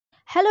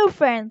Hello,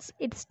 friends.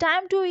 It's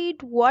time to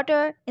eat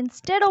water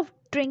instead of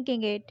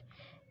drinking it.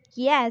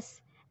 Yes,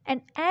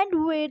 and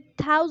end with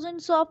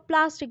thousands of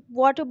plastic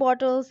water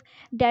bottles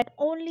that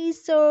only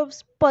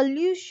serves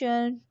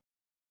pollution.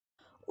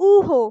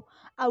 Ooho,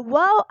 a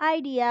wow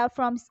idea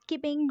from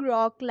Skipping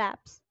Rock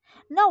Labs.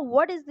 Now,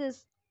 what is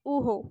this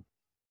Ooho?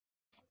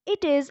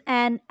 It is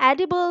an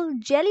edible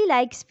jelly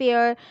like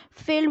sphere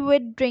filled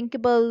with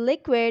drinkable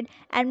liquid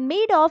and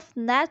made of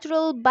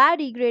natural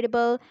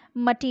biodegradable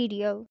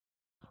material.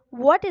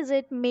 What is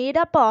it made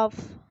up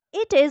of?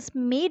 It is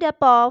made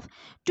up of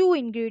two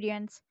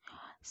ingredients,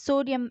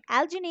 sodium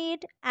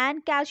alginate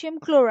and calcium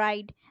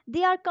chloride.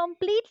 They are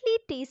completely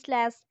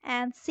tasteless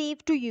and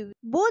safe to use.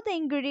 Both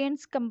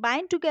ingredients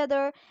combine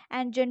together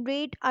and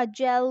generate a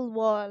gel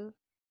wall.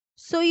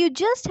 So you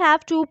just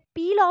have to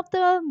peel off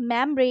the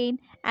membrane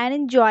and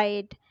enjoy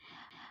it.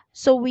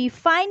 So we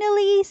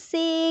finally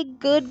say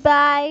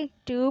goodbye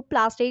to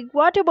plastic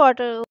water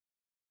bottles.